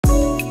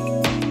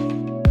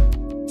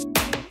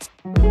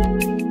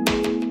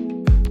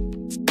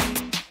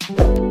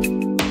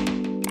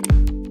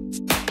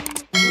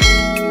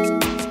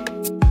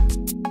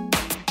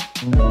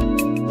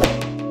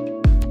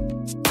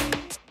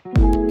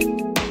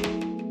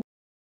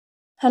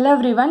Hello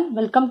everyone,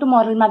 welcome to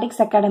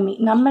marvelmatixacademy.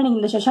 நம்ம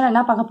இந்த session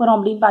என்ன பார்க்க போறோம்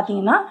அப்படினு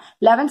பாத்தீங்கன்னா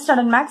 11th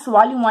standard maths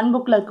volume 1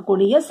 bookல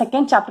இருக்கக்கூடிய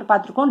second chapter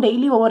பார்த்திருக்கோம்.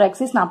 டெய்லி ஒவ்வொரு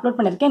எக்சர்சைஸ் நான் அப்லோட்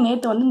பண்ணிருக்கேன்.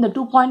 நேத்து வந்து இந்த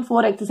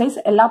 2.4 எக்சர்சைஸ்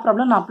எல்லா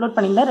ப்ராப்ளம் நான் அப்லோட்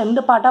பண்ணிருந்தேன்.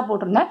 ரெண்டு பார்ட்டா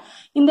போட்டுருந்தேன்.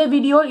 இந்த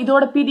வீடியோ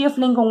இதோட PDF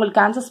லிங்க்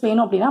உங்களுக்கு ஆன்சர்ஸ்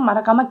வேணும் அப்படினா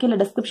மறக்காம கீழ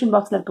டிஸ்கிரிப்ஷன்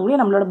பாக்ஸ்ல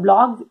இருக்கக்கூடிய நம்மளோட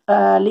blog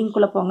லிங்க்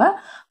உள்ள போங்க.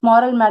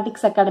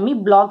 marvelmatixacademy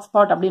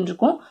blogspot அப்படினு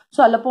இருக்கும். சோ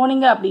அதுல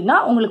போனீங்க அப்படினா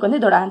உங்களுக்கு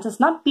வந்து இதோட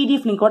ஆன்சர்ஸ்னா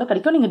PDF லிங்கோட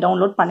கிடைக்கும். நீங்க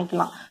டவுன்லோட்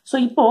பண்ணிக்கலாம். சோ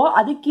இப்போ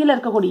அது கீழ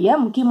இருக்கக்கூடிய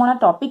முக்கியமான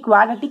டாபிக்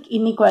quadratic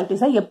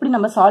inequalities எப்படி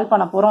நம்ம சால்வ்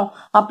பண்ண போறோம்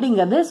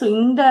அப்படிங்கிறது. சோ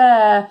இந்த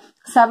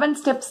 7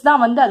 steps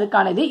தான் வந்து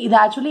அதுக்கானது. இது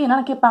ஆக்சுவலி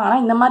என்ன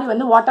கேட்பாங்கன்னா இந்த மாதிரி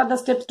வந்து what are the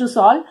steps to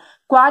solve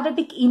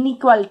quadratic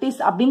inequalities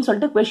அப்படின்னு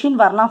சொல்லிட்டு क्वेश्चन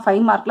வரலாம்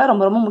 5 மார்க்ல.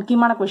 ரொம்ப ரொம்ப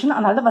முக்கியமான क्वेश्चन.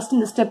 அதனால ஃபர்ஸ்ட்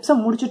இந்த ஸ்டெப்ஸை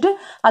முடிச்சிட்டு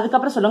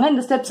அதுக்கப்புறம் சொல்லுங்க.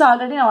 இந்த ஸ்டெப்ஸ்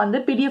ஆல்ரெடி நான் வந்து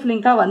PDF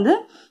லிங்கா வந்து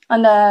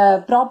அந்த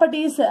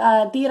ப்ராப்பர்ட்டிஸ்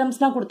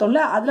தியரம்ஸ்லாம்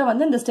கொடுத்தோம்ல அதுல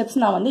வந்து இந்த ஸ்டெப்ஸ்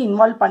நான் வந்து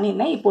இன்வால்வ்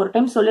பண்ணிருந்தேன். இப்போ ஒரு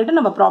டைம் சொல்லிட்டு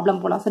நம்ம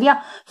ப்ராப்ளம் போலாம். சரியா?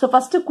 சோ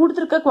ஃபர்ஸ்ட்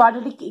கொடுத்திருக்க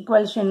குவாட்ரட்டிக்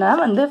ஈக்குவேஷனை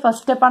வந்து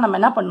ஃபர்ஸ்ட் ஸ்டெப்பா நம்ம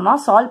என்ன பண்ணணும்னா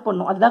சால்வ்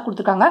பண்ணணும். அதுதான்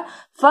கொடுத்திருக்காங்க.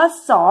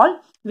 First solve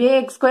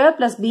ax square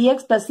plus bx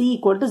plus c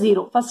equal to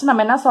 0. First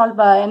நம்ம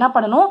என்ன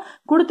பண்ணணும்,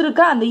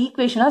 கொடுத்திருக்க அந்த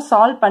ஈக்குவேஷனை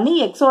சால்வ் பண்ணி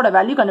x ஓட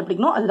வேல்யூ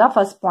கண்டுபிடிக்கணும். அதுதான்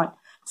ஃபர்ஸ்ட் பாயிண்ட்.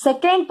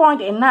 Second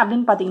point என்ன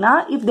அப்படின்னு பாத்தீங்கன்னா,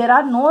 if there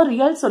are no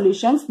real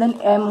solutions then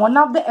one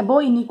of the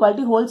above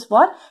inequality holds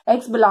for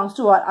x belongs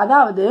to r.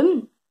 அதாவது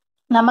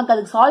நமக்கு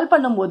அதுக்கு சால்வ்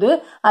பண்ணும்போது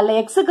அதுல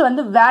எக்ஸுக்கு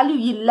வந்து வேல்யூ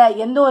இல்ல,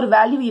 எந்த ஒரு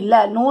வேல்யூ இல்ல,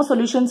 நோ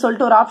சொல்யூஷன்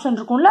சொல்லிட்டு ஒரு ஆப்ஷன்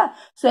இருக்கும்ல.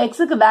 சோ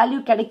எக்ஸுக்கு வேல்யூ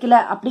கிடைக்கல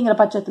அப்படிங்கிற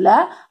பட்சத்துல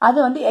அது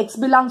வந்து எக்ஸ்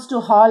பிலாங்ஸ்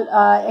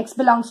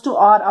டு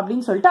ஆர்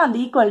அப்படின்னு சொல்லிட்டு அந்த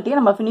ஈக்குவாலிட்டியை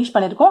நம்ம பினிஷ்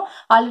பண்ணிருக்கோம்.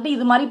 ஆல்ரெடி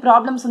இது மாதிரி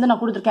ப்ராப்ளம்ஸ் வந்து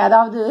நான் கொடுத்துருக்கேன்.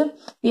 அதாவது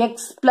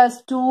X plus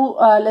 2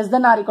 less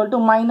than R equal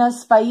to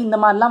 -5 இந்த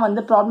மாதிரிலாம்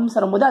வந்து ப்ராப்ளம்ஸ்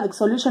வரும்போது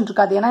அதுக்கு சொல்யூஷன்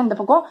இருக்காது. ஏன்னா இந்த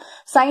பக்கம்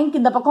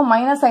சைனுக்கு இந்த பக்கம்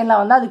மைனஸ் சைன்ல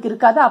வந்து அதுக்கு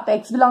இருக்காது. அப்ப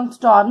எக்ஸ்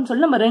பிலாங்ஸ் டு ஆர்னு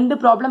சொல்லி நம்ம ரெண்டு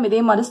ப்ராப்ளம்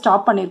இதே மாதிரி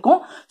ஸ்டாப்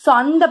பண்ணிருக்கோம். சோ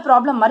அந்த ப்ராப்ளம்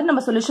மாதிரி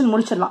நம்ம சொல்யூஷன்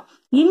முடிச்சிடலாம்.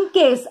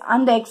 இன்கேஸ்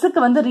அந்த எக்ஸுக்கு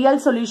வந்து ரியல்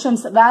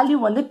சொல்யூஷன்ஸ் வேல்யூ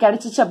வந்து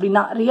கிடைச்சிச்சு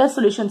அப்படின்னா, ரியல்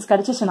சொல்யூஷன்ஸ்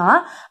கிடைச்சிச்சுன்னா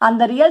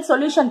அந்த ரியல்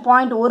சொல்யூஷன்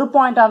பாயிண்ட் ஒரு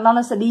பாயிண்டா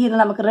இருந்தாலும் சரி, இல்ல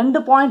நமக்கு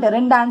ரெண்டு பாயிண்ட்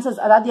ரெண்டு ஆன்சர்ஸ்,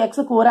 அதாவது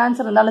எக்ஸுக்கு ஒரு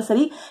ஆன்சர் இருந்தாலும்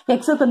சரி,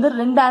 எக்ஸுக்கு வந்து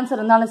ரெண்டு ஆன்சர்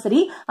இருந்தாலும்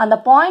சரி, அந்த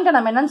பாயிண்ட்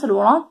நம்ம என்னன்னு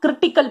சொல்லுவோம்,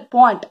 கிரிட்டிக்கல்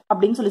பாயிண்ட்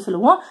அப்படின்னு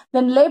சொல்லுவோம்.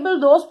 தென் லேபிள்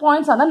தோஸ்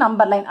பாயிண்ட்ஸ் அந்த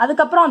நம்பர் லைன்.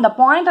 அதுக்கப்புறம் அந்த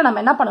பாயிண்ட்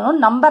நம்ம என்ன பண்ணணும்,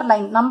 நம்பர்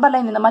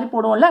லைன் இந்த மாதிரி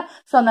போடுவோம்ல.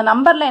 சோ அந்த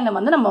நம்பர் லைனை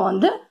வந்து நம்ம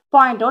வந்து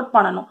பாயிண்ட் அவுட்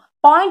பண்ணணும்.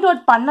 பாயிண்ட்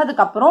அவுட்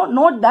பண்ணதுக்கு அப்புறம்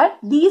note that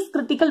these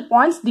critical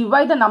points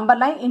divide the number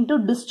line into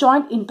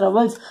disjoint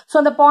intervals. So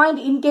அந்த பாயிண்ட்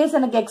இன்கேஸ்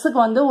எனக்கு எக்ஸுக்கு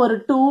வந்து ஒரு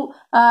 2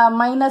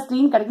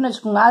 -3 கிடைக்குன்னு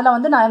வச்சுக்கோங்க. அதுல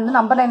வந்து நான் வந்து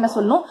நம்பர் லைன்ல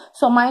சொல்லணும்.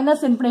 ஸோ -∞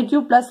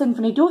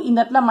 +∞, இந்த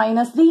இடத்துல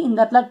 -3 இந்த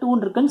இடத்துல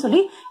 2 இருக்குன்னு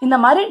சொல்லி இந்த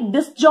மாதிரி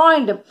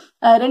டிஸ்ஜாயிண்ட்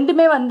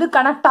ரெண்டுமே வந்து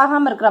கனெக்ட்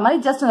ஆகாம இருக்கிற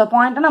மாதிரி ஜஸ்ட் அந்த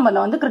பாயிண்ட் நம்ம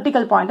வந்து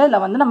கிரிட்டிக்கல் பாயிண்ட்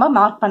இதுல வந்து நம்ம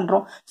மார்க்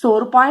பண்றோம். ஸோ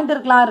ஒரு பாயிண்ட்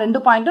இருக்கலாம்,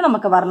 ரெண்டு பாயிண்ட்டும்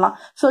நமக்கு வரலாம்.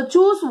 So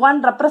choose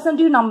one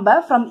representative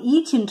number from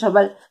each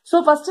interval. So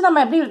first நம்ம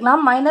எப்படி இருக்கலாம்,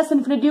 -∞,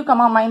 -3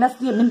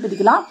 அப்படின்னு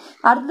பிரிக்கலாம்.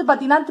 அடுத்து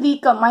பாத்தீங்கன்னா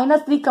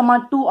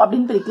 -3,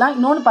 அப்படின்னு பிரிக்கலாம்.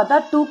 இன்னொன்னு பார்த்தா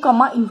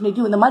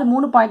 2, இந்த மாதிரி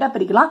 3 பாயிண்டா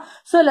பிரிக்கலாம்.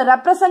 சோ இதுல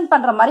ரெப்ரசென்ட்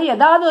பண்ற மாதிரி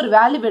ஏதாவது ஒரு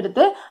வேல்யூ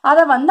எடுத்து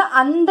அதை வந்து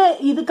அந்த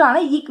இதுக்கான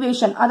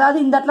ஈக்குவேஷன், அதாவது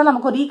இந்த இடத்துல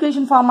நமக்கு ஒரு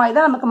ஈக்குவேஷன் ஃபார்ம்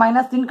ஆயிதான் நமக்கு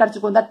 -3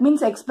 கிடைச்சிருக்கும். That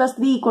means x plus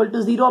 3 equal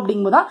to 0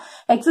 அப்படிங்கும்போது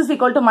x is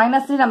equal to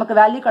 -3 நமக்கு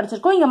வேல்யூ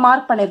கிடைச்சிருக்கும், இங்க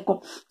மார்க் பண்ணிருக்கும்.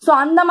 சோ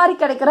அந்த மாதிரி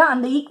கிடைக்கிற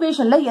அந்த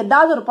ஈக்குவேஷன்ல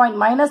ஏதாவது ஒரு பாயிண்ட்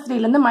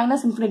 -3 ல இருந்து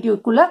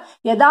 -∞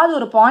 ஏதாவது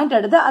ஒரு பாயிண்ட்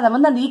எடுத்து அதை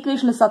வந்து அந்த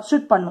ஈக்குவேஷன்ல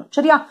சப்ஸ்டிட்யூட் பண்ணும்.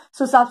 சரியா?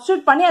 சோ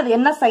சப்ஸ்டிட்யூட் பண்ணி அது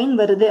என்ன சைன்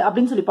வருது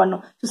அப்படின்னு சொல்லி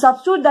பண்ணும். So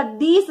substitute that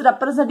these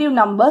representative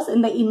numbers in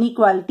the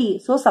inequality.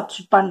 So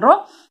substitute பண்றோம்.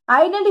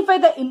 Identify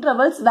the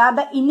intervals where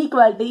the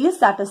inequality is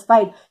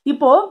satisfied.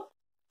 இப்போ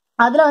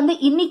அதுல வந்து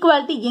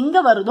இன்இக்வாலிட்டி எங்க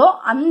வருதோ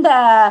அந்த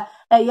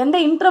எந்த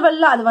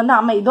இன்டர்வல்ல அது வந்து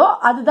அமைதோ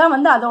அதுதான்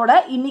வந்து அதோட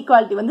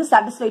இன்இக்வாலிட்டி வந்து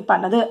சாட்டிஸ்ஃபை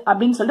பண்ணது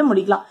அப்படின்னு சொல்லிட்டு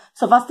முடிக்கலாம்.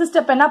 சோ ஃபர்ஸ்ட்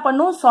ஸ்டெப் என்ன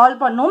பண்ணும்,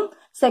 சால்வ் பண்ணும்.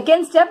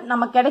 செகண்ட் ஸ்டெப்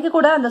நம்ம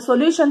கிடைக்கக்கூட அந்த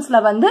சொல்யூஷன்ஸ்ல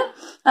வந்து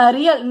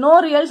நோ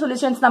ரியல்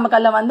சொல்யூஷன்ஸ், நமக்கு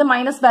அதுல வந்து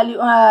மைனஸ் வேல்யூ,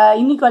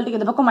 இன்இக்வாலிட்டிக்கு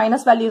இந்த பக்கம்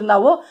மைனஸ் வேல்யூ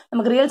இருந்தாவோ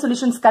நமக்கு ரியல்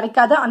சொல்யூஷன்ஸ்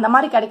கிடைக்காது. அந்த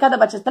மாதிரி கிடைக்காத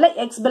பட்சத்துல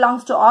எக்ஸ்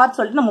பிலாங்ஸ் டு ஆர்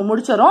சொல்லிட்டு நம்ம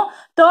முடிச்சிடும்.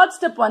 தேர்ட்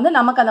ஸ்டெப் வந்து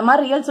நமக்கு அந்த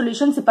மாதிரி ரியல்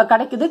சொல்யூஷன்ஸ் இப்ப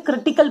கிடைக்குது,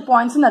 கிரிட்டிக்கல்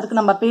பாயிண்ட்ஸ்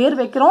அதுக்கு நம்ம பேர்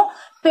வைக்கிறோம்.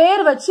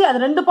 பேர் வச்சு அது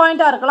 2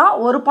 பாயிண்டா இருக்கலாம்,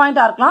 ஒரு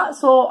பாயிண்டா இருக்கலாம்.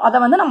 சோ அதை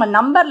வந்து நம்ம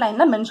நம்பர்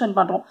லைன்ல மென்ஷன்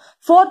பண்றோம்.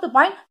 ஃபோர்த்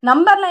பாயிண்ட்,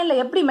 நம்பர் லைன்ல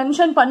எப்படி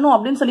மென்ஷன் பண்ணும்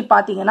அப்படின்னு சொல்லி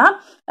பாத்தீங்கன்னா,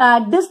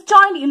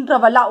 டிஸ்ஜாயிண்ட்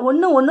இன்டர்வலா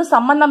ஒன்னு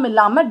சம்பந்தம்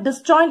இல்லாம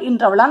டிஸ்ஜாயிண்ட்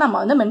இன்டர்வலா நம்ம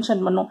வந்து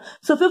மென்ஷன் பண்ணும்.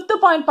 சோ ஃபிஃப்த்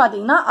பாயிண்ட்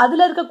பாத்தீங்கன்னா,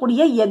 அதுல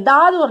இருக்கக்கூடிய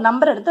ஏதாவது ஒரு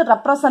நம்பர் எடுத்து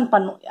ரெப்ரசென்ட்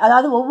பண்ணும்.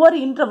 அதாவது ஒவ்வொரு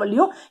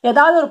இன்டர்வல்லையும்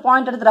ஏதாவது ஒரு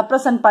பாயிண்ட் எடுத்து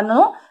ரெப்ரசென்ட்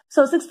பண்ணணும்.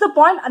 சோ சிக்ஸ்த்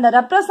பாயிண்ட், அந்த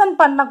ரெப்ரசென்ட்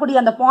பண்ணக்கூடிய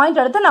அந்த பாயிண்ட்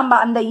எடுத்து நம்ம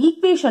அந்த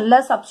ஈக்குவேஷன்ல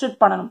சப்ஸ்டிட்யூட்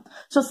பண்ணணும்.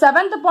 சோ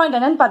செவன்த் பாயிண்ட்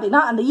என்னன்னு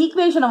பாத்தீங்கன்னா, அந்த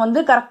ஈக்குவேஷனை வந்து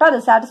கரெக்டா அதை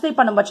சாட்டிஸ்ஃபை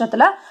பண்ணும்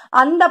பட்சத்துல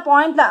அந்த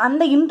பாயிண்ட்ல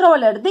அந்த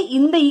இன்டர்வல் எடுத்து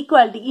இந்த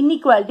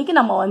இன்இக்வாலிட்டிக்கு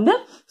நம்ம வந்து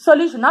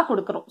சொல்யூஷனா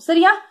கொடுக்கிறோம்.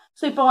 சரியா?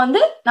 சோ இப்போ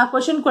வந்து நான்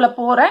क्वेश्चन குள்ள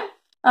போறேன்.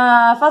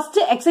 First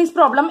exercise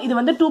problem. இது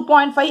வந்து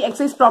 2.5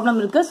 எக்ஸசைஸ் ப்ராப்ளம்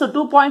இருக்கு. சோ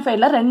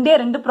 2.5ல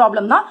ரெண்டு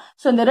ப்ராப்ளம் தான்.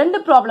 சோ இந்த ரெண்டு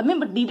ப்ராப்ளமே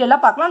இப்ப டீடைலா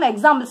பார்க்கலாம். நான்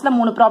எக்ஸாம்பிள்ஸ்ல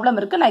 3 ப்ராப்ளம்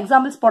இருக்கு. நான்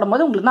எக்ஸாம்பிள்ஸ்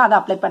போடும்போது உங்களுக்கு நான் அதை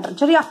அப்ளை பண்றேன்.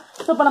 சரியா?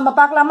 சோ இப்போ நம்ம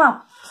பார்க்கலாமா?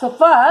 சோ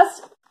ஃபர்ஸ்ட்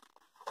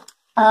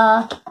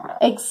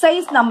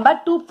எக்ஸசைஸ் நம்பர்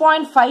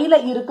 2.5ல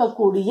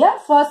இருக்கக்கூடிய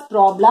ஃபர்ஸ்ட்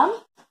ப்ராப்ளம்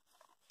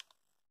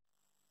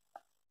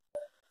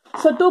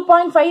So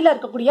 2.5 ல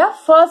இருக்கக்கூடிய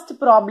first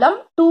problem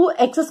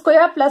 2x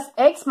square plus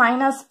x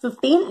minus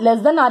 15 less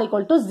than or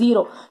equal to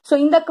 0. So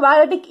இந்த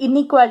quadratic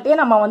inequality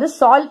நம்ம வந்து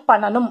solve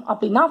பண்ணணும்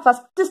அப்படின்னா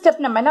first step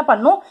நம்ம என்ன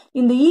பண்ணணும்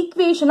இந்த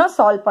equation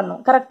solve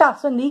பண்ணணும் கரெக்ட்டா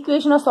so இந்த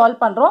equation solve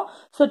பண்றோம்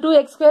so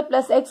 2x square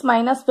plus x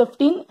minus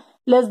 15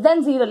 less than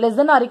 0 less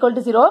than or equal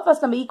to 0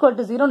 first நம்ம equal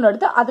to 0 ன்னு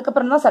எடுத்து அதுக்கு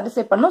அப்புறம் தான்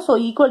satisfy பண்ணனும் so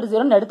equal to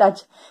 0 ன்னு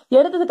எடுத்தாச்சு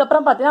எடுத்ததுக்கு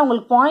அப்புறம் பாத்தீங்கன்னா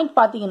உங்களுக்கு பாயிண்ட்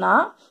பாத்தீங்கன்னா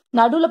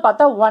நடுவுல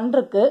பார்த்தா 1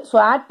 இருக்கு so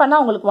add பண்ணா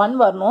உங்களுக்கு 1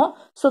 வரணும்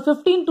so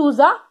 15 2s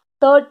are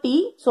 30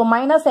 so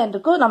minus n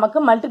இருக்கு நமக்கு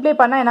மல்டிப்ளை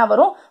பண்ணா என்ன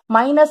வரும்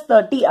minus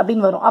 30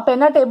 அப்படினு வரும் அப்ப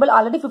என்ன டேபிள்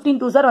ஆல்ரெடி 15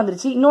 2s are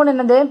வந்துருச்சு இன்னொன்னு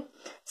என்னது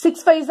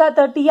 6 5s are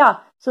 30 yeah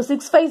so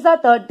 6 5s are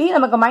 30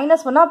 நமக்கு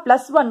minus பண்ணா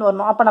plus 1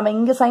 வரணும் அப்ப நம்ம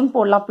இங்க சைன்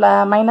போடலாம்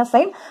minus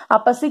sign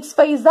அப்ப 6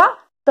 5s are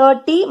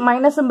 30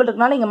 minus symbol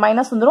இருக்கனால இங்க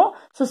மைனஸ் வந்துரும்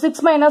so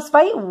 6 minus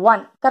 5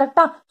 1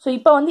 கரெக்ட்டா so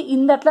இப்போ வந்து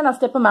இந்த இடத்துல நான்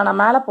ஸ்டெப் நான்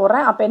மேல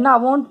போறேன் அப்ப என்ன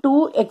ஆகும்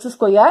 2x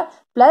square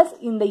plus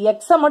இந்த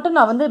x மட்டும்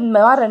நான் வந்து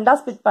ரெண்டா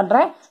ஸ்ப்ளிட்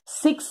பண்றேன்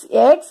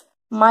 6x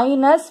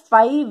minus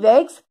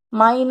 5x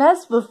minus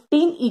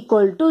 15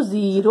 equal to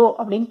 0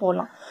 அப்படினு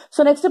போடலாம்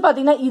so next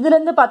பாத்தீங்கன்னா இதுல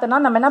இருந்து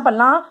பார்த்தனா நம்ம என்ன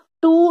பண்ணலாம்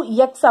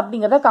 2x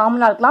அப்படிங்கறத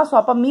காமனா இருக்கலாம் so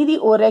அப்ப மீதி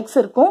ஒரு x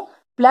இருக்கும்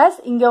plus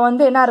இங்க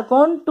வந்து என்ன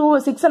இருக்கும் 2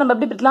 6 நம்ம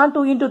எப்படி பிரிக்கலாம்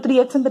 2 into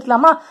 3x ன்னு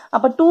பிரிக்கலாமா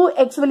அப்ப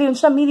 2x வெளிய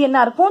வந்துச்சா மீதி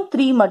என்ன இருக்கும்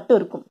 3 மட்டும்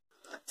இருக்கும்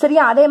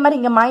சரியா அதே மாதிரி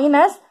இங்க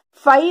minus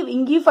 5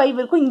 இங்க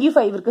 5 இருக்கும் இங்க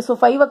 5 இருக்கு சோ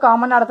 5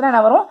 காமனா எடுத்தா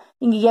என்ன வரும்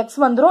இங்க x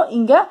வந்துரும்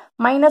இங்க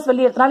மைனஸ்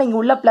வெளிய எடுத்தனால இங்க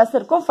உள்ள பிளஸ்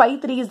இருக்கும் 5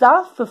 3s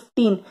are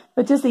 15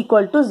 which is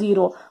equal to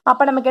 0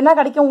 அப்ப நமக்கு என்ன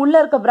கிடைக்கும் உள்ள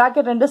இருக்க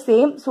bracket ரெண்டு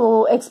சேம் சோ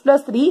x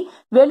plus 3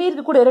 வெளிய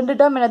இருக்க கூட ரெண்டு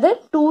டேர்ம் என்னது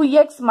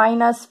 2x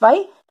minus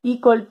 5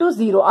 equal to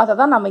 0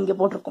 அததான் நாம இங்க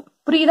போட்டுருக்கோம்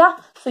புரியுதா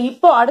சோ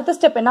இப்போ அடுத்த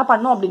ஸ்டெப் என்ன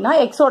பண்ணனும் அப்படினா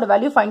x ஓட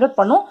வேல்யூ ஃபைண்ட் அவுட்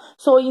பண்ணனும்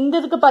சோ இந்த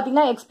இதுக்கு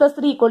பாத்தீங்கன்னா x plus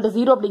 3 equal to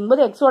 0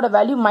 அப்படிங்கும்போது x ஓட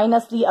வேல்யூ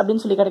minus 3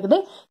 அப்படினு சொல்லி கிடைக்குது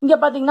இங்க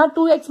பாத்தீங்கன்னா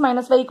 2x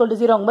minus 5 equal to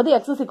 0 ங்கும்போது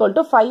x is equal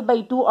to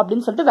 5/2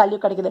 அப்படினு சொல்லிட்டு வேல்யூ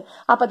கிடைக்குது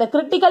அப்ப the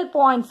critical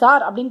points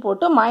are அப்படினு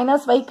போட்டு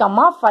 -5,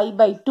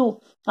 5/2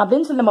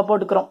 அப்படினு சொல்லி நம்ம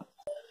போட்டுக்கிறோம்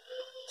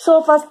சோ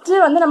ஃபர்ஸ்ட்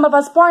வந்து நம்ம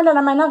ஃபர்ஸ்ட் பாயிண்ட்ல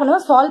நம்ம என்ன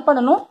பண்ணனும் சால்வ்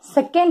பண்ணனும்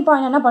செகண்ட்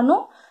பாயிண்ட் என்ன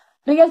பண்ணனும்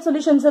ரியல்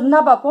சொல்யூஷன்ஸ் இருந்தா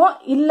பாப்போம்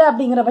இல்ல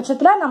அப்படிங்கற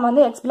பட்சத்துல நம்ம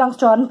வந்து x belongs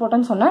to r ன்னு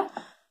போட்டேன்னு சொன்னேன்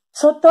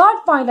சோ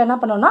தேர்ட் பாயிண்ட்ல என்ன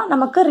பண்ணோம்னா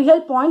நமக்கு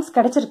ரியல் பாயிண்ட்ஸ்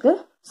கிடைச்சிருக்கு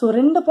சோ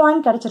ரெண்டு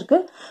பாயிண்ட் கிடைச்சிருக்கு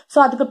சோ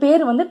அதுக்கு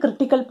பேர் வந்து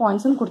கிரிட்டிக்கல்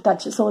பாயிண்ட்ஸ் ன்னு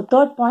கொடுத்தாச்சு சோ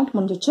தேர்ட் பாயிண்ட்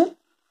முடிஞ்சிச்சு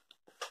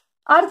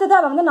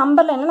அடுத்ததா வந்து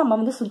நம்பர் லைன்ல நம்ம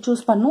வந்து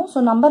சூஸ் பண்ணனும்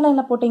சோ நம்பர்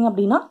லைன்ல போடிங்க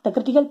அப்படினா the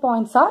critical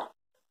points are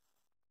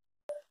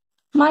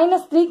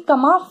 -3,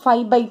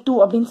 5/2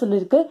 அப்படினு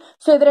சொல்லிருக்கு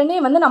சோ இது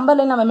ரெண்டையும் வந்து நம்பர்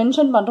லைன் நம்ம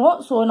மென்ஷன் பண்றோம்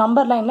சோ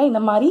நம்பர் லைன்ல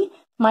இந்த மாதிரி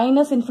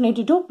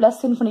 -infinity to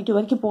 +infinity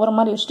வரைக்கும் போற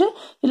மாதிரி வச்சிட்டு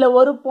இல்ல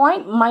ஒரு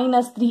பாயிண்ட்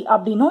 -3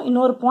 அப்படினும்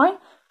இன்னொரு பாயிண்ட்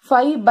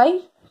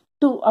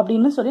 5/2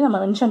 அப்படினு சொல்லி நம்ம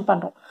மென்ஷன்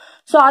பண்றோம்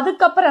சோ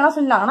அதுக்கு அப்புறம் என்ன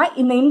சொன்னாங்கன்னா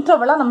இந்த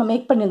இன்டர்வலை நம்ம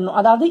மேக் பண்ணிரணும்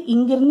அதாவது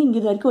இங்க இருந்து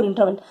இங்க வரைக்கும் ஒரு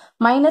இன்டர்வல்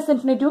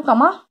 -infinity to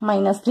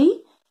 -3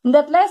 இந்த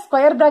இடத்துல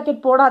ஸ்கொயர் பிராக்கெட்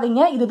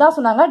போடாதீங்க இதுதான்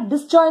சொன்னாங்க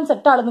டிஸ்ஜாயின்ட்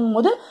செட்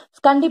எழுதும்போது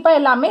கண்டிப்பா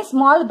எல்லாமே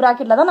ஸ்மால்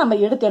பிராக்கெட்ல தான் நம்ம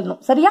எடுத்து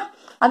எழுதணும் சரியா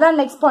அதான்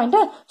நெக்ஸ்ட் பாயிண்ட்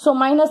சோ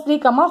 -3,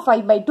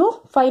 5/2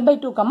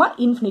 5/2,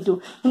 infinity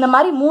இந்த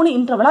மாதிரி மூணு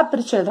இன்டர்வலா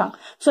பிரிச்சு எழுதுறாங்க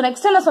சோ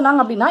நெக்ஸ்ட் என்ன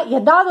சொன்னாங்க அப்படின்னா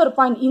ஏதாவது ஒரு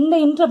பாயிண்ட் இந்த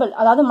இன்டர்வல்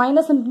அதாவது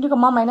 -infinity,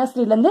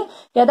 -3 ல இருந்து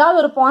ஏதாவது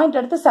ஒரு பாயிண்ட்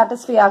எடுத்து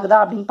சாட்டிஸ்ஃபை ஆகுதா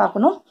அப்படின்னு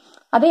பார்க்கணும்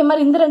அதே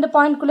மாதிரி இந்த ரெண்டு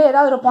பாயிண்ட்குள்ள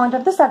ஏதாவது ஒரு பாயிண்ட்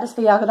எடுத்து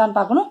சாட்டிஸ்ஃபை ஆகுதான்னு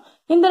பார்க்கணும்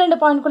இந்த ரெண்டு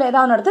பாயிண்ட்குள்ள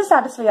ஏதாவது எடுத்து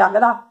சாட்டிஸ்ஃபை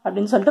ஆகுதா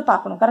அப்படின்னு சொல்லிட்டு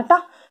பார்க்கணும் கரெக்டா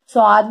சோ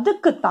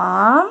அதுக்கு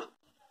தான்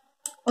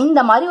இந்த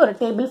மாதிரி ஒரு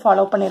டேபிள்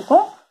ஃபாலோ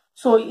பண்ணிருக்கோம்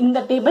சோ இந்த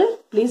table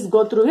please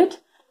go through it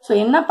so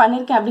என்ன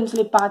பண்ணிருக்கேன் அப்படின்னு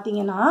சொல்லி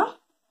பாத்தீங்கன்னா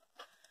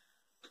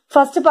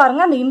ஃபர்ஸ்ட்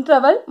பாருங்க அந்த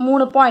interval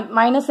 3 point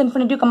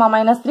 -infinity,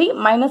 -3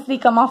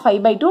 -3,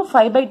 5/2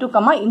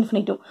 5/2,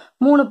 infinity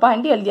 3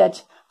 point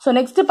எழுதியாச்சு சோ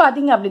நெக்ஸ்ட்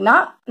பாத்தீங்க அப்படின்னா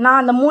நான்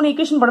அந்த மூணு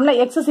equation போடுறேன்ல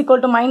x is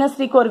equal to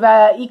 -3 க்கு ஒரு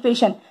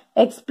ஈக்குவேஷன்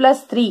x plus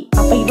 3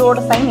 அப்ப இதோட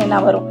சைன்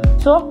என்ன வரும்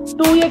சோ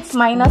 2x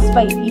minus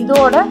 5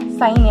 இதோட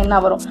சைன் என்ன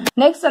வரும்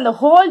நெக்ஸ்ட் அந்த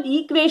ஹோல்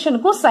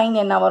ஈக்குவேஷனுக்கும் சைன்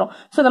என்ன வரும்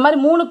சோ இந்த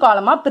மாதிரி மூணு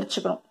காலமா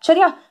பிரிச்சுக்கணும்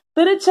சரியா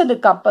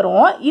பிரிச்சதுக்கு அப்புறம்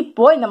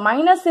இப்போ இந்த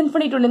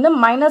 -infinity ல இருந்து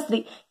 -3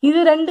 இது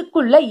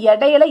ரெண்டுக்குள்ள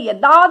இடையில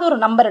ஏதாவது ஒரு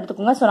நம்பர்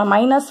எடுத்துக்கோங்க சோ நான்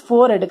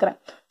 -4 எடுக்கிறேன்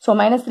சோ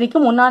 -3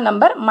 க்கு முன்னாடி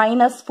நம்பர்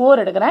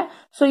 -4 எடுக்கிறேன்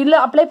சோ இல்ல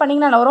அப்ளை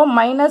பண்ணீங்கன்னா என்ன வரும்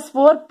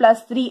 -4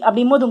 + 3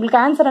 அப்படிங்கும்போது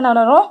உங்களுக்கு ஆன்சர் என்ன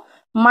வரும்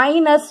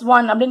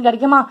 -1 அப்படின்னு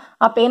கிடைக்குமா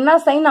அப்ப என்ன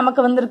சைன்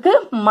நமக்கு வந்திருக்கு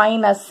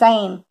மைனஸ்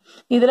சைன்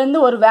இதுல இருந்து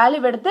ஒரு வேல்யூ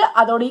எடுத்து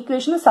அதோட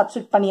ஈக்குவேஷன்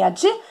சப்ஸ்டிட்யூட்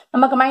பண்ணியாச்சு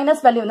நமக்கு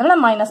மைனஸ் வேல்யூ வந்தனால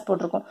மைனஸ்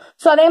போட்டிருக்கோம்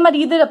சோ அதே மாதிரி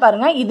இதுல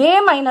பாருங்க இதே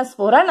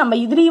 -4 நம்ம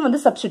இதுலயும்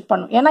வந்து சப்ஸ்டிட்யூட்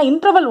பண்ணும் ஏன்னா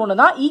இன்டர்வல்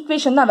ஒண்ணுதான்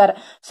ஈக்குவேஷன் தான் வேற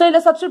சோ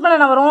இத சப்ஸ்டிட்யூட் பண்ண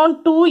என்ன வரும்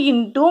 2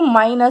 ×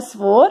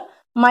 -4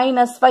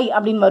 -5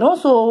 அப்படின்னு வரும்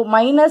சோ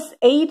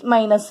 -8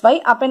 -5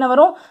 அப்ப என்ன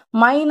வரும்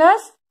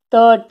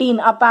 -13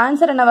 அப்ப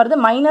ஆன்சர் என்ன வருது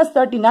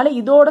 -13 நால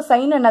இதோட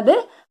சைன் என்னது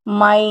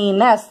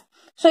மைனஸ்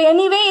சோ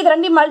எனிவே இது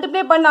ரெண்டையும்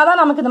மல்டிப்ளை பண்ணாதான்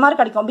நமக்கு இந்த மாதிரி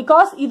கிடைக்கும்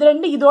பிகாஸ் இது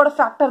ரெண்டு இதோட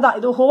ஃபேக்டர் தான்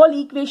இது ஹோல்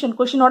ஈக்குவேஷன்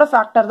क्वेश्चनோட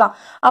ஃபேக்டர் தான்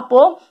அப்போ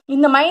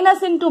இந்த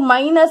மைனஸ் இன்டு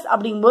மைனஸ்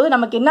அப்படிங்கும்போது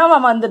நமக்கு என்னவா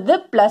வந்தது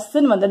பிளஸ்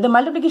ன்னு வந்தது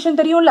மல்டிப்ளிகேஷன்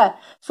தெரியும்ல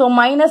so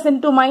minus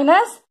into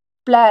minus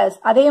plus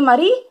அதே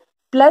மாதிரி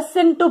பிளஸ்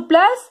இன்டு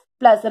பிளஸ்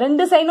பிளஸ்.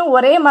 ரெண்டு சைனும்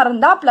ஒரே மாதிரி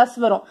இருந்தா பிளஸ்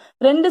வரும்.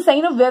 ரெண்டு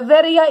சைனும்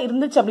வெவ்வேறையா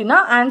இருந்துச்சு அப்படின்னா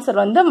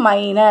ஆன்சர் வந்து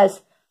minus.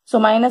 So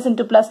minus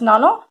into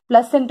பிளஸ்னாலும்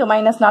plus into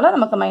மைனஸ்னாலும்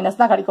நமக்கு மைனஸ்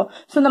தான் கிடைக்கும்.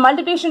 ஸோ இந்த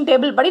மல்டிபிகேஷன்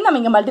டேபிள் படி நம்ம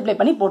இங்க மல்டிப்ளை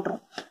பண்ணி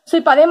போட்டுரும். ஸோ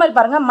இப்போ அதே மாதிரி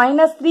பாருங்க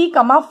 -3,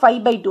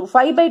 5/2.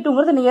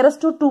 5/2ங்கிறது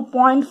நியரஸ்ட் டு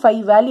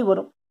 2.5 வேல்யூ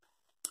வரும்.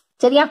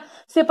 சரியா?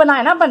 ஸோ இப்போ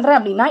நான் என்ன பண்றேன்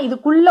அப்படின்னா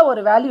இதுக்குள்ள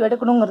ஒரு வேல்யூ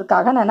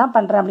எடுக்கணுங்கிறதுக்காக நான் என்ன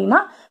பண்றேன் அப்படின்னா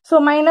ஸோ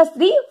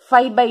 -3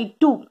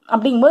 5/2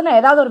 அப்படிங்கும்போது நான்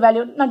ஏதாவது ஒரு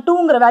வேல்யூ நான்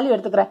 2ங்கிற வேல்யூ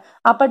எடுத்துக்கிறேன்.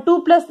 அப்ப 2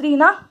 +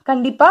 3னா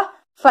கண்டிப்பா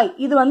 5.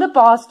 இது வந்து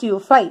பாசிட்டிவ்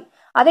 5.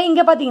 அதே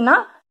இங்க பாத்தீங்கன்னா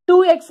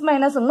 2x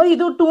 -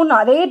 இது 2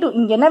 அதே 2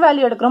 இங்க என்ன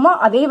வேல்யூ எடுக்கிறோமோ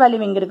அதே வேல்யூ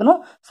இங்க இருக்கணும்.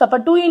 சோ அப்ப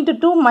 2 ×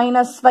 2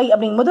 -5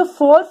 அப்படிங்கும்போது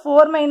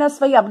 4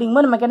 5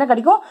 அப்படிங்கும்போது நமக்கு என்ன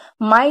கிடைக்கும்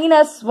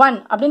 -1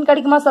 அப்படின்னு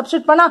கிடைக்குமா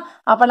சப்ஸ்டிட்யூட் பண்ணா.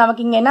 அப்ப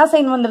நமக்கு இங்க என்ன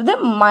சைன் வந்துருது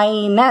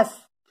மைனஸ்.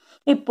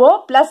 இப்போ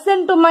பிளஸ்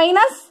இன்டூ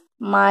மைனஸ்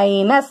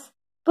மைனஸ்.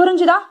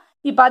 புரிஞ்சுதா?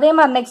 இப்போ அதே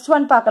மாதிரி நெக்ஸ்ட்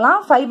ஒன் பார்க்கலாம்.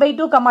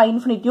 5/2,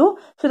 ∞.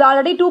 ஸோ இது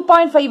ஆல்ரெடி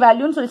 2.5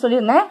 வேல்யூன்னு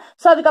சொல்லியிருந்தேன்.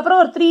 ஸோ அதுக்கப்புறம்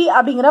ஒரு 3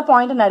 அப்படிங்கிற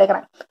பாயிண்ட் நான்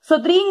எடுக்கிறேன். ஸோ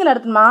 3ங்கிற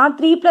எடுத்துமா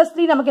 3 +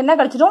 3 நமக்கு என்ன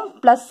கிடைச்சிடும்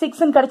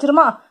 +6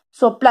 கிடைச்சிருமா.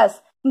 ஸோ பிளஸ்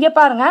இங்க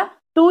பாருங்க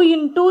 2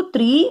 ×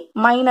 3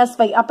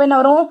 -5 அப்ப என்ன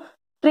வரும்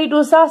 3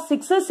 2s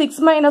 6 6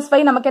 -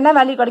 5 நமக்கு என்ன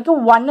வேல்யூ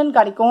கிடைக்கும் 1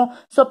 கிடைக்கும்.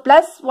 ஸோ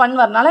 +1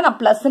 வரனால நான்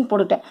பிளஸ்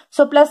போட்டுட்டேன்.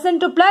 So plus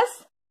into plus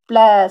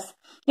plus.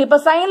 இப்ப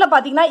சைன்ல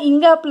பாத்தீங்கன்னா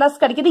இங்க பிளஸ்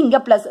கிடைக்குது இங்க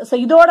பிளஸ். சோ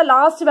இதோட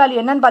லாஸ்ட் வேல்யூ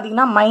என்னன்னு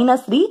பாத்தீங்கன்னா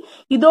 -3.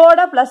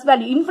 இதோட பிளஸ்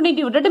வேல்யூ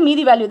இன்ஃபினிட்டி விட்டுட்டு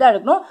மீதி வேல்யூ தான்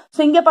எடுக்கணும்.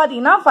 சோ இங்க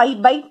பாத்தீங்கன்னா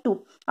 5/2.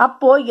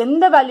 அப்போ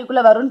எந்த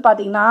வேல்யூக்குள்ள வரும்னு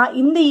பாத்தீங்கன்னா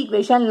இந்த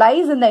equation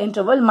lies in the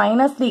interval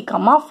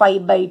 -3,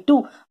 5/2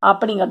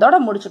 அப்படிங்கறதோட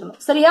முடிச்சுக்கணும்.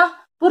 சரியா?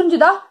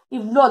 புரிஞ்சுதா?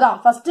 இவ்வளவுதான்.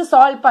 ஃபர்ஸ்ட்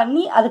சால்வ்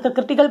பண்ணி அதுக்கு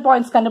கிரிட்டிக்கல்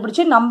பாயிண்ட்ஸ்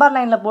கண்டுபிடிச்சு நம்பர்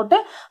லைன்ல போட்டு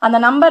அந்த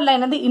நம்பர்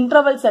லைன் வந்து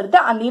இன்டர்வல்ஸ் எடுத்து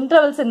அந்த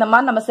இன்டர்வல்ஸ் இந்த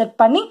மாதிரி நம்ம செட்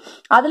பண்ணி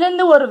அதுல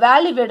இருந்து ஒரு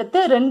வேல்யூ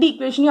எடுத்து ரெண்டு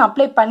ஈக்குவேஷனையும்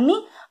அப்ளை பண்ணி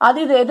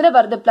அது இது எதுல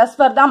வருது பிளஸ்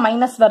வருதா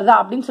மைனஸ் வருதா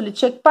அப்படின்னு சொல்லி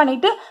செக்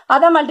பண்ணிட்டு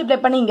அதை மல்டிப்ளை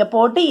பண்ணி இங்க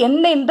போட்டு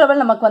எந்த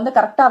இன்டர்வல் நமக்கு வந்து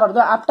கரெக்டா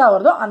வருதோ ஆப்டா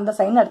வருதோ அந்த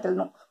சைன்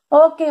எடுத்துடணும்.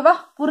 ஓகேவா?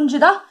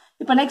 புரிஞ்சுதா?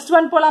 இப்ப நெக்ஸ்ட்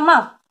ஒன் போலாமா?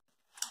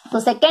 So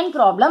second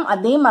problem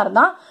அதே மாதிரி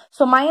தான்.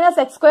 So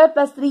 -x²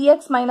 + 3x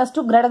 -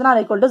 2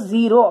 > or =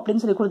 0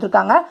 அப்படின்னு சொல்லி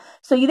கொடுத்திருக்காங்க.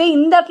 So இதே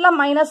இந்த இடத்துல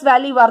மைனஸ்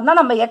வேல்யூ வரனா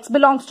நம்ம x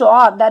belongs to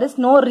r there is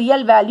no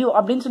real value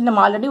அப்படின்னு சொல்லி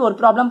நம்ம ஆல்ரெடி ஒரு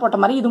ப்ராப்ளம் போட்ட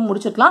மாதிரி இது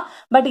முடிச்சிடலாம்.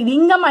 பட் இது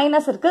இங்க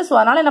மைனஸ் இருக்கு. சோ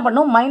அதனால என்ன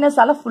பண்ணும்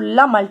மைனஸால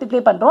ஃபுல்லா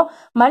மல்டிப்ளை பண்றோம்.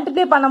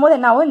 மல்டிப்ளை பண்ணும்போது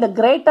என்ன ஆகும் இந்த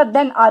greater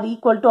than R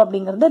equal to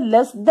அப்படிங்கிறது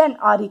less than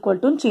R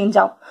equal to change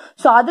ஆகும்.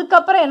 சோ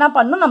அதுக்கப்புறம் என்ன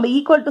பண்ணணும் நம்ம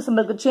ஈக்குவல் டு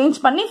சிம்பிளுக்கு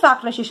சேஞ்ச் பண்ணி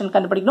ஃபேக்டரைசேஷன்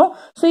கண்டுபிடிக்கணும்.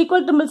 சோ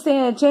ஈக்குவல் டு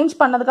சேஞ்ச்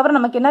பண்ணதுக்கு அப்புறம்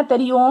நமக்கு என்ன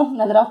தெரியும்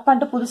அதை ரஃப்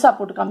பண்ணிட்டு புதுசா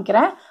போட்டு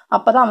காமிக்கிறேன்.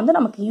 அப்பதான் வந்து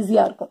நமக்கு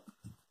ஈஸியா இருக்கும்.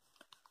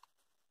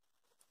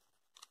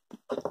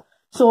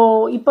 சோ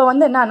இப்போ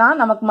வந்து என்னன்னா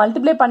நமக்கு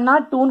மல்டிப்ளை பண்ணா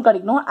 2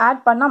 கிடைக்கணும்,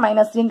 ஆட் பண்ணா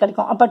 -3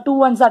 கிடைக்கும். அப்ப 2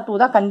 1s 2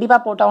 தான் கண்டிப்பா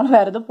போட்டோம்னு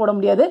வேற எதுவும் போட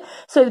முடியாது.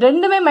 சோ இது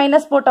ரெண்டுமே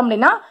மைனஸ் போட்டோம்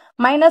அப்படின்னா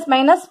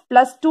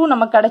 -2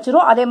 நமக்கு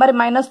கிடைச்சிரும். அதே மாதிரி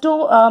 -2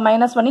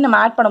 -1 நம்ம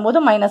ஆட் பண்ணும்போது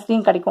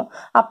 -3 கிடைக்கும்.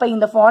 அப்ப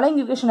இந்த ஃபாலோயிங்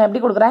ஈக்குவேஷன்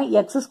எப்படி கொடுக்குறேன்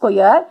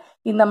x²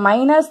 இந்த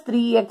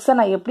 -3x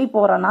நான் எப்படி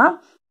போறேன்னா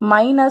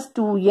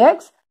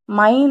 -2x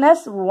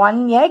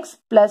 -1x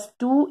 +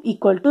 2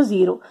 =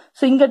 0.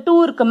 சோ இங்க 2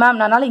 இருக்கு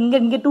மேம், அதனால இங்க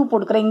 2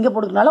 போட்டுக்கிறேன். இங்க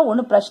போட்டுக்கனால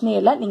ஒன்னும் பிரச்சனை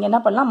இல்லை. நீங்க என்ன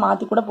பண்ணலாம்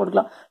மாத்தி கூட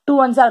போட்டுக்கலாம். 2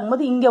 1s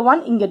இருக்கும்போது இங்க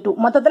 1 இங்க 2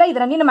 மொத்தத்துல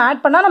இது ரெண்டையும் நம்ம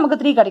ஆட் பண்ணா நமக்கு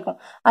 3 கிடைக்கும்.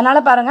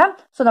 அதனால பாருங்க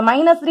சோ இந்த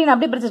 -3 நான்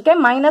அப்படியே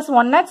பிரிச்சிருக்கேன்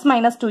 -1x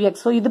 -2x.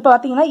 சோ இது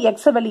பாத்தீங்கன்னா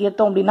x வெளிய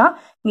எடுத்தோம் அப்படின்னா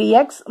இங்க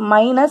x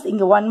மைனஸ்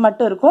இங்க 1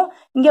 மட்டும் இருக்கும்.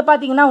 இங்க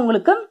பாத்தீங்கன்னா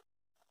உங்களுக்கு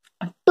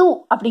 2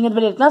 அப்படிங்கிறது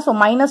வெளியே எடுக்கலாம். சோ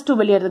 -2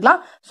 வெளியே எடுக்கலாம்.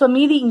 சோ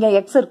மீதி இங்க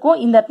x இருக்கும்.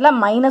 இந்த இடத்துல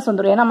மைனஸ்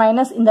வந்துடும். ஏன்னா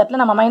மைனஸ் இந்த இடத்துல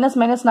நம்ம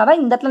மைனஸ்னா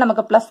இந்த இடத்துல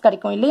நமக்கு பிளஸ்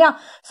கிடைக்கும் இல்லையா?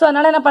 சோ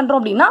அதனால என்ன பண்றோம்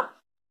அப்படின்னா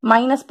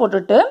மைனஸ்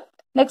போட்டுட்டு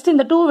நெக்ஸ்ட்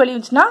இந்த 2 வெளியே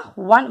வந்துச்சுன்னா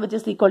 1 which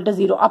is equal to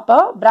 0. அப்போ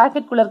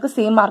பிராக்கெட் குள்ள இருக்கு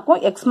சேமா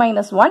இருக்கும் x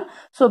 - 1.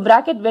 சோ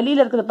பிராக்கெட்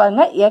வெளியில இருக்குது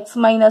பாருங்க x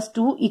 -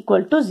 2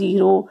 =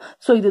 0.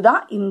 சோ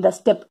இதுதான் இந்த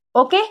ஸ்டெப்.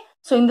 ஓகே?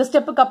 சோ இந்த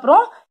ஸ்டெப்புக்கு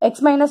அப்புறம் x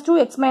 - 2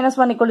 x -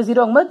 1 =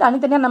 0 ஆகும்போது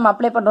தனித்தனியா நம்ம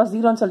அப்ளை பண்றோம்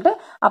 0ன்னு சொல்லிட்டு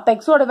அப்ப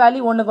x ஓட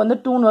வேல்யூ ஒண்ணுக்கு வந்து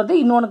 2 வருது,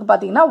 இன்னொருக்கு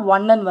பாத்தீங்கன்னா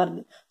 1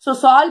 வருது. சோ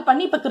சால்வ்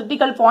பண்ணி இப்ப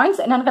கிரிட்டிக்கல்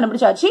பாயிண்ட்ஸ் என்னன்னு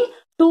கண்டுபிடிச்சாச்சு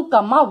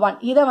 2, 1.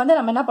 இத வந்து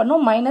நம்ம என்ன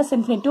பண்ணோம் -∞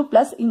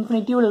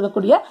 +∞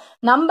 இருக்கக்கூடிய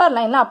நம்பர்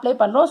லைன்ல அப்ளை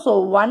பண்றோம். சோ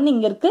 1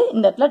 இங்க இருக்கு,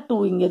 இந்த இடத்துல 2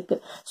 இங்க இருக்கு.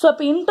 சோ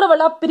இப்ப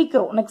இன்டர்வலா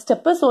பிரிக்கிறோம் நெக்ஸ்ட்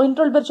ஸ்டெப். So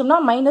interval பிரிச்சோம்னா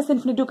 -∞,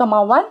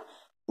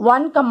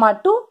 1,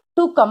 2,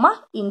 2,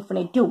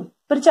 ∞.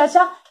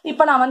 பிரிச்சாச்சா?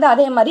 இப்ப நான் வந்து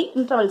அதே மாதிரி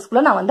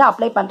இன்டர்வல்ஸ்குள்ள நான் வந்து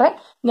அப்ளை பண்றேன்.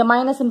 இங்க -∞,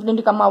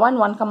 1,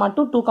 1,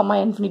 2,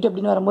 2,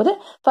 அப்படின்னு வரும்போது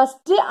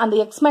ஃபர்ஸ்ட் அந்த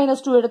x -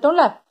 2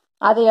 எடுத்தோம்ல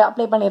அதை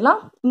அப்ளை பண்ணிடலாம்.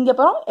 இங்க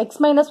அப்புறம் x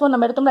 - 1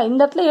 நம்ம எடுத்தோம்ல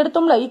இந்த இடத்துல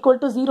எடுத்தோம்ல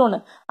 = 0ன்னு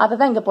அதை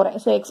தான் இங்க போறேன்.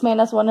 சோ x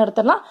 - 1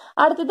 எடுத்துடலாம்.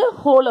 அடுத்தது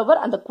ஹோல்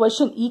ஓவர் அந்த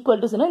கொஸ்டின்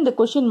 = 0 இந்த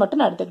கொஸ்டின்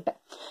மட்டும் நான் எடுத்துக்கிட்டேன்.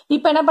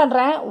 இப்போ என்ன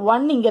பண்றேன்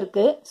 1 இங்க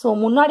இருக்கு. சோ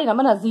முன்னாடி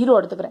நான் 0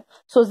 எடுத்துக்கிறேன்.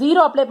 சோ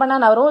 0 அப்ளை பண்ணா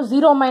நான் வரும்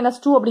 0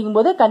 - 2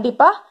 அப்படிங்கும்போது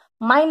கண்டிப்பா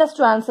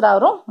 -2 ஆன்சர்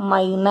வரும்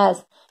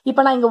மைனஸ்.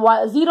 இப்ப நான் இங்க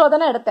 0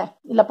 தானே எடுத்தேன்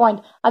இல்ல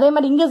பாயிண்ட். அதே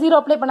மாதிரி இங்க 0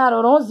 அப்ளை பண்ணா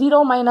வரும் 0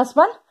 -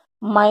 1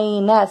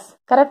 மைனஸ்.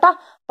 கரெக்டா?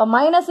 இப்ப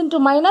மைனஸ் இன்டூ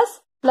மைனஸ்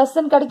பிளஸ்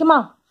கிடைக்குமா?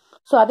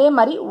 சோ அதே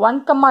மாதிரி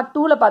 1,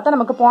 2ல பார்த்தா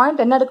நமக்கு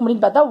பாயிண்ட் என்ன எடுக்க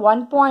முடியும்னு பார்த்தா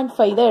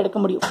 1.5 தான் எடுக்க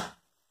முடியும்.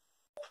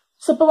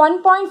 ஸோ இப்போ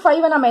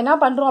 1.5 நம்ம என்ன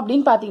பண்றோம்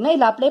அப்படின்னு பாத்தீங்கன்னா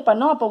இதுல அப்ளை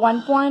பண்ணோம். அப்போ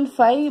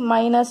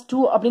 1.5 -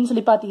 2 அப்படின்னு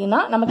சொல்லி பாத்தீங்கன்னா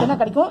நமக்கு என்ன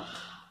கிடைக்கும்?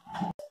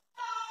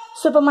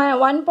 ஸோ இப்போ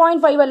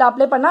 1.5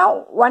 அப்ளை பண்ணா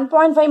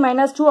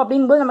 1.5 - 2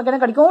 அப்படிங்கும்போது நமக்கு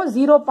என்ன கிடைக்கும்?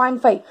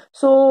 0.5.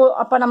 ஸோ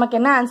அப்போ நமக்கு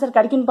என்ன ஆன்சர்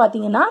கிடைக்கும்னு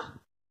பாத்தீங்கன்னா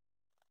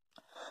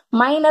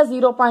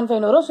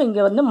 -0.5 வரும். ஸோ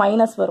இங்க வந்து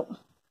மைனஸ் வரும்.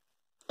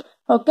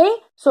 ஓகே,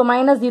 ஸோ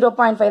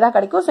 -0.5 தான்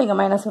கிடைக்கும். ஸோ இங்க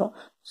மைனஸ் வரும்.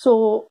 ஸோ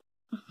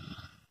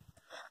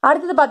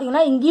அடுத்தது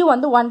பாத்தீங்கன்னா இங்கேயும்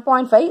வந்து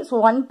 1.5. ஸோ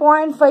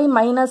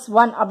 1.5 -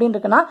 1 அப்படின்னு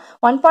இருக்குன்னா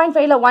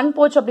 1.5ல 1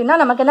 போச்சு அப்படின்னா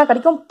நமக்கு என்ன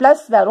கிடைக்கும்?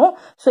 பிளஸ் வரும்.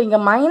 ஸோ இங்க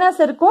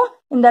மைனஸ் இருக்கும்,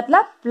 இந்த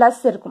இடத்துல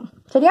பிளஸ் இருக்கும்.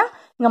 சரியா?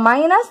 இங்க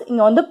மைனஸ்,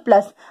 இங்க வந்து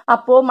பிளஸ்.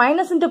 அப்போ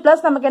மைனஸ் இன்டு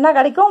பிளஸ் நமக்கு என்ன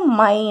கிடைக்கும்?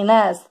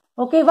 மைனஸ்.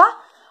 ஓகேவா?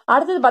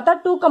 அடுத்தது பார்த்தா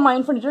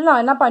 2, நான்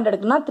என்ன பாயிண்ட்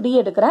எடுக்கணும்னா 3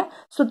 எடுக்கிறேன்.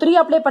 ஸோ 3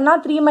 அப்ளை பண்ணா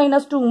 3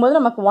 - 2 போது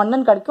நமக்கு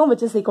 1 கிடைக்கும்,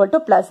 which is equal to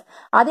plus.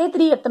 அதே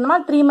 3 எடுத்தோம்னா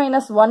 3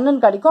 - 1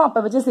 கிடைக்கும், அப்போ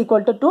which is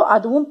equal to 2,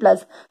 அதுவும்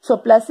plus. So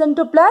plus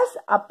into plus,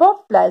 அப்போ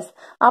பிளஸ்.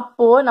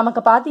 அப்போ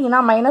நமக்கு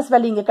பாத்தீங்கன்னா மைனஸ்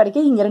வேல்யூ இங்க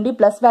கிடைக்கும், இங்க 2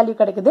 பிளஸ் வேல்யூ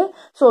கிடைக்குது.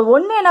 ஸோ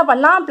ஒன்னு என்ன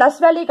பண்ணலாம்?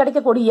 பிளஸ் வேல்யூ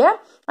கிடைக்கக்கூடிய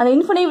அந்த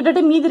இன்ஃபினிட்டி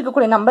விட்டுட்டு மீதி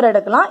இருக்கக்கூடிய நம்பர்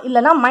எடுக்கலாம்,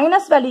 இல்லனா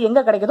மைனஸ் வேல்யூ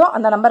எங்க கிடைக்குதோ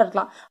அந்த நம்பர்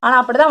எடுக்கலாம். ஆனா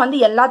அப்படிதான் வந்து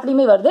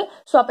எல்லாத்துலயுமே வருது.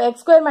 ஸோ அப்போ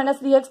x²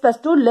 - 3x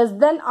 + 2 less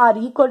than or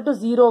equal to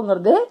 0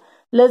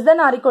 less than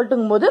or equal to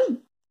போது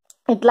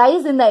it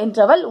lies in the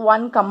interval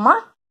 1,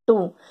 2.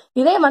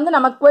 இதே வந்து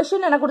நம்ம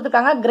क्वेश्चन என்ன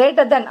கொடுத்திருக்காங்க?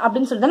 greater than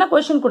அப்படின்னு சொல்லி தான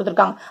क्वेश्चन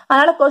கொடுத்திருக்காங்க.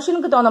 அதனால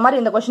क्वेश्चनக்கு தகுந்த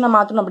மாதிரி இந்த क्वेश्चனை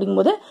மாத்தணும்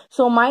அப்படிங்கும்போது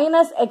so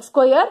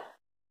 -x²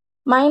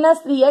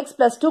 - 3x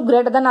 + 2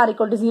 greater than or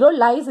equal to 0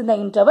 lies in the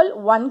interval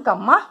 1,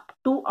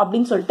 2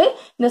 அப்படின்னு சொல்லிட்டு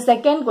இந்த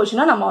செகண்ட்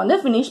क्वेश्चனை நம்ம வந்து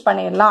finish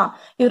பண்ணிடலாம்.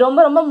 இது ரொம்ப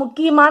ரொம்ப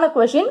முக்கியமான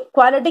क्वेश्चन.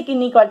 குவாட்ரேட்டிக்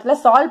இன்இக்வாலிட்டில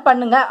சால்வ்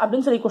பண்ணுங்க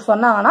அப்படின்னு சொல்லி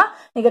சொன்னாங்கன்னா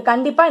நீங்க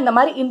கண்டிப்பா இந்த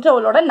மாதிரி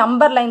இன்டர்வலோட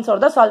நம்பர் லைன்ஸோட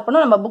தான் சால்வ்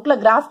பண்ணணும். நம்ம புக்ல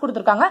கிராஃப்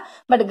கொடுத்திருக்காங்க,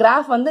 பட்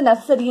கிராஃப் வந்து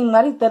நெசசரி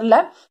மாதிரி தெரியல.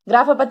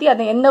 கிராஃபை பத்தி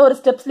அது எந்த ஒரு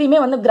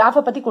ஸ்டெப்ஸ்லயுமே வந்து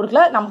கிராஃபை பத்தி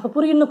கொடுக்கல, நமக்கு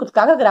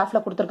புரியணுக்காக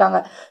கிராஃப்ல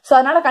கொடுத்திருக்காங்க. சோ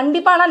அதனால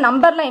கண்டிப்பா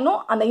நம்பர்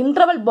லைனும் அந்த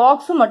இன்டர்வல்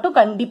பாக்ஸும் மட்டும்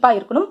கண்டிப்பா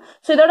இருக்கணும்.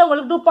 சோ இதோட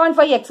உங்களுக்கு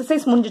 2.5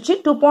 எக்ஸசைஸ் முடிஞ்சிச்சு.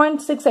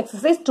 2.6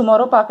 எக்ஸசைஸ்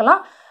டுமாரோ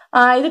பார்க்கலாம்.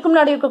 இதுக்கு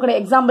முன்னாடி இருக்கக்கூடிய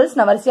எக்ஸாம்பிள்ஸ்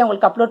நான் வரிசையா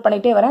உங்களுக்கு அப்லோட்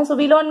பண்ணிட்டே வரேன். So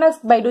we learn maths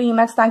by doing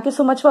maths. Thank you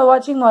so much for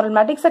watching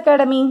Marvelmatix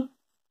Academy.